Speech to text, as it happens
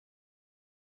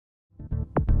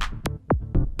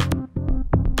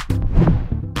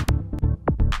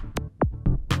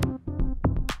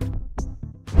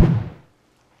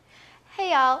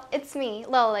Hey y'all, it's me,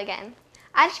 Lola again.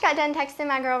 I just got done texting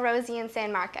my girl Rosie in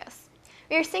San Marcos.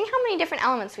 We were seeing how many different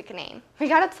elements we could name. We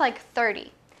got up to like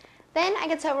 30. Then I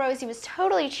could tell Rosie was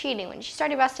totally cheating when she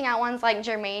started busting out ones like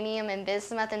germanium and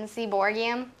bismuth and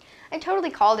seaborgium. I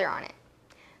totally called her on it.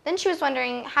 Then she was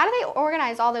wondering, how do they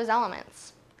organize all those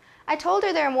elements? I told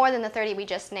her there are more than the 30 we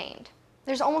just named.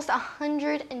 There's almost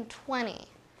 120.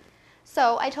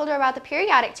 So I told her about the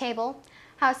periodic table,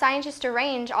 how scientists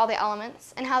arrange all the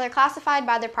elements, and how they're classified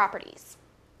by their properties.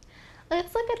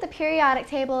 Let's look at the periodic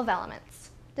table of elements.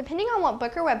 Depending on what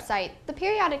book or website, the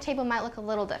periodic table might look a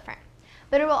little different,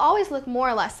 but it will always look more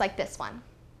or less like this one.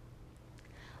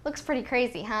 Looks pretty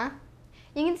crazy, huh?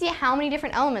 You can see how many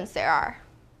different elements there are.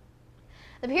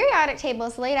 The periodic table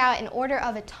is laid out in order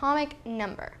of atomic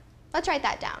number. Let's write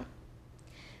that down.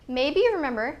 Maybe you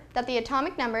remember that the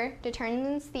atomic number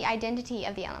determines the identity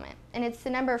of the element, and it's the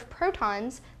number of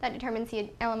protons that determines the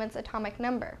element's atomic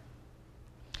number.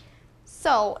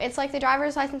 So it's like the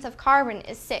driver's license of carbon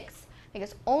is 6,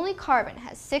 because only carbon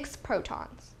has 6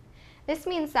 protons. This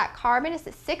means that carbon is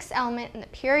the 6th element in the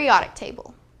periodic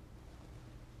table.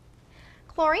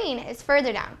 Chlorine is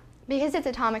further down, because its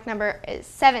atomic number is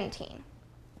 17.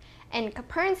 And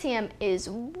capricium is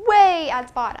way at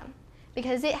the bottom,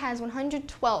 because it has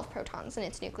 112 protons in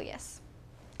its nucleus.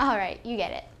 Alright, you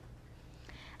get it.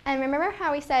 And remember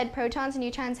how we said protons and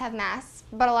neutrons have mass,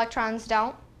 but electrons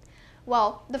don't?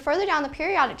 Well, the further down the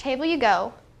periodic table you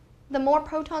go, the more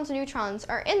protons and neutrons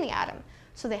are in the atom,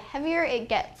 so the heavier it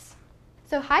gets.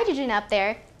 So hydrogen up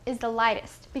there is the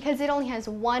lightest, because it only has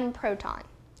 1 proton.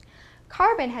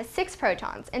 Carbon has 6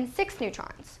 protons and 6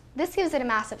 neutrons. This gives it a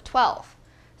mass of 12,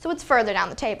 so it's further down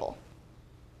the table.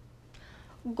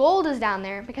 Gold is down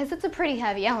there because it's a pretty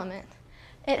heavy element.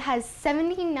 It has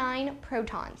 79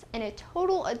 protons and a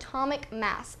total atomic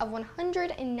mass of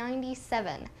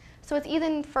 197, so it's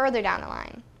even further down the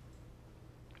line.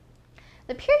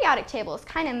 The periodic table is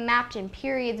kind of mapped in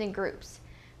periods and groups.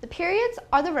 The periods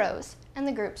are the rows and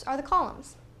the groups are the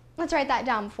columns. Let's write that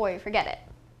down before you forget it.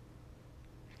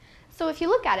 So if you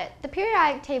look at it, the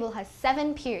periodic table has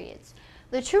 7 periods.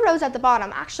 The 2 rows at the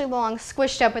bottom actually belong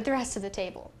squished up with the rest of the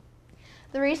table.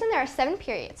 The reason there are 7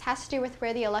 periods has to do with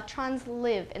where the electrons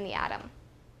live in the atom.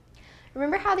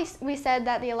 Remember how we said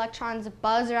that the electrons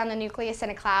buzz around the nucleus in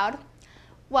a cloud?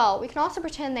 Well, we can also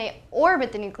pretend they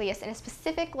orbit the nucleus in a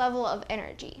specific level of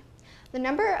energy. The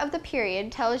number of the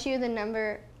period tells you the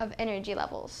number of energy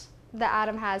levels the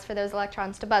atom has for those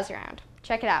electrons to buzz around.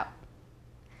 Check it out.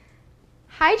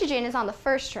 Hydrogen is on the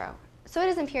first row, so it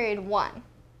is in period 1.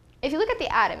 If you look at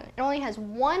the atom, it only has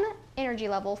 1 energy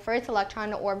level for its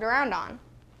electron to orbit around on.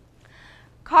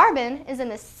 Carbon is in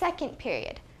the 2nd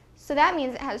period, so that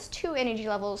means it has 2 energy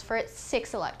levels for its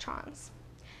 6 electrons.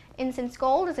 And since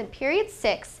gold is in period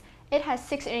 6, it has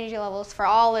 6 energy levels for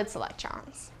all its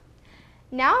electrons.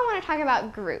 Now I want to talk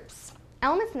about groups.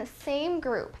 Elements in the same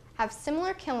group have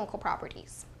similar chemical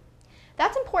properties.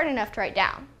 That's important enough to write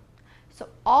down. So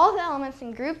all the elements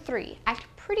in group 3 act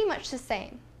pretty much the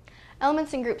same.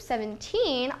 Elements in group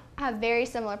 17 have very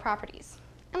similar properties.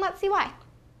 And let's see why.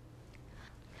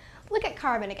 Look at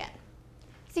carbon again.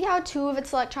 See how 2 of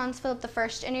its electrons fill up the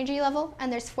first energy level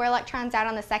and there's 4 electrons out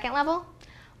on the 2nd level?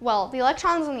 Well, the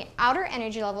electrons on the outer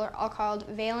energy level are called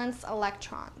valence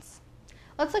electrons.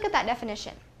 Let's look at that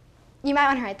definition. You might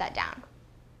want to write that down.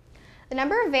 The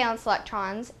number of valence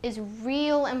electrons is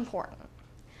real important.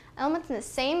 Elements in the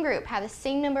same group have the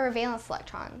same number of valence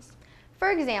electrons.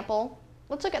 For example,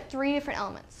 let's look at 3 different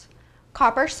elements: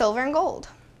 copper, silver, and gold.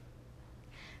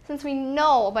 Since we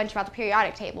know a bunch about the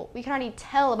periodic table, we can already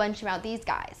tell a bunch about these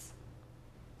guys.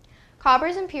 Copper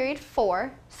is in period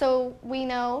 4, so we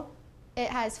know it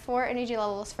has 4 energy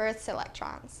levels for its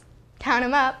electrons. Count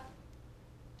them up.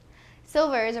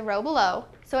 Silver is a row below,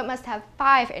 so it must have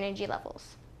 5 energy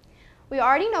levels. We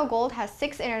already know gold has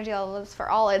 6 energy levels for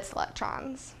all its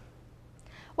electrons.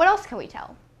 What else can we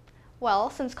tell?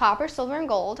 Well, since copper, silver, and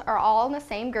gold are all in the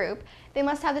same group, they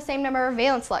must have the same number of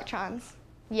valence electrons.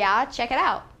 Yeah, check it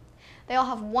out. They all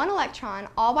have 1 electron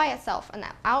all by itself on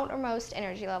that outermost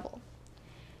energy level.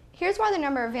 Here's why the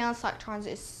number of valence electrons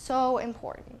is so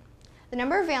important. The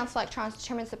number of valence electrons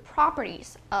determines the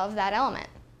properties of that element.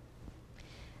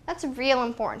 That's real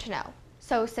important to know.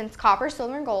 So since copper,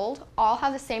 silver, and gold all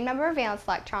have the same number of valence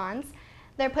electrons,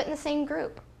 they're put in the same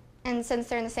group. And since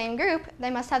they're in the same group,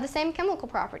 they must have the same chemical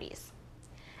properties.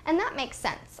 And that makes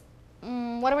sense.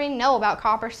 What do we know about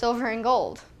copper, silver, and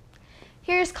gold?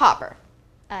 Here's copper,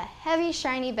 a heavy,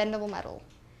 shiny, bendable metal.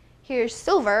 Here's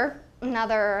silver,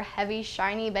 another heavy,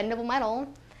 shiny, bendable metal.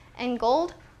 And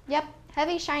gold, yep,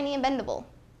 heavy, shiny, and bendable.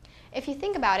 If you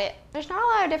think about it, there's not a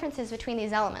lot of differences between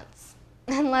these elements.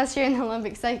 unless you're in the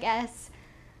Olympics, I guess.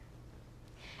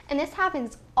 And this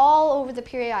happens all over the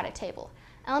periodic table.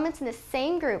 Elements in the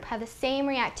same group have the same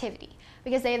reactivity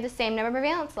because they have the same number of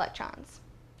valence electrons.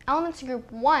 Elements in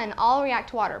group 1 all react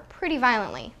to water pretty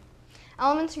violently.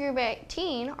 Elements in group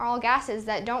 18 are all gases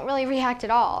that don't really react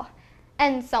at all,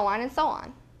 and so on and so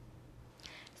on.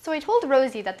 So I told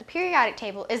Rosie that the periodic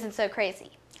table isn't so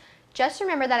crazy. Just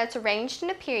remember that it's arranged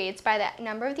into periods by the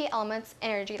number of the elements'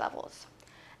 energy levels,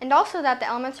 and also that the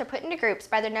elements are put into groups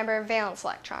by their number of valence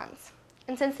electrons.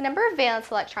 And since the number of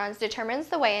valence electrons determines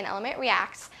the way an element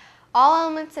reacts, all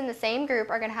elements in the same group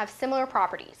are going to have similar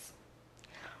properties.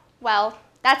 Well,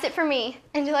 that's it for me.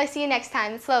 Until I see you next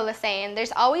time, it's Lola saying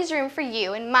there's always room for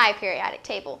you in my periodic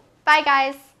table. Bye,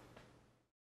 guys!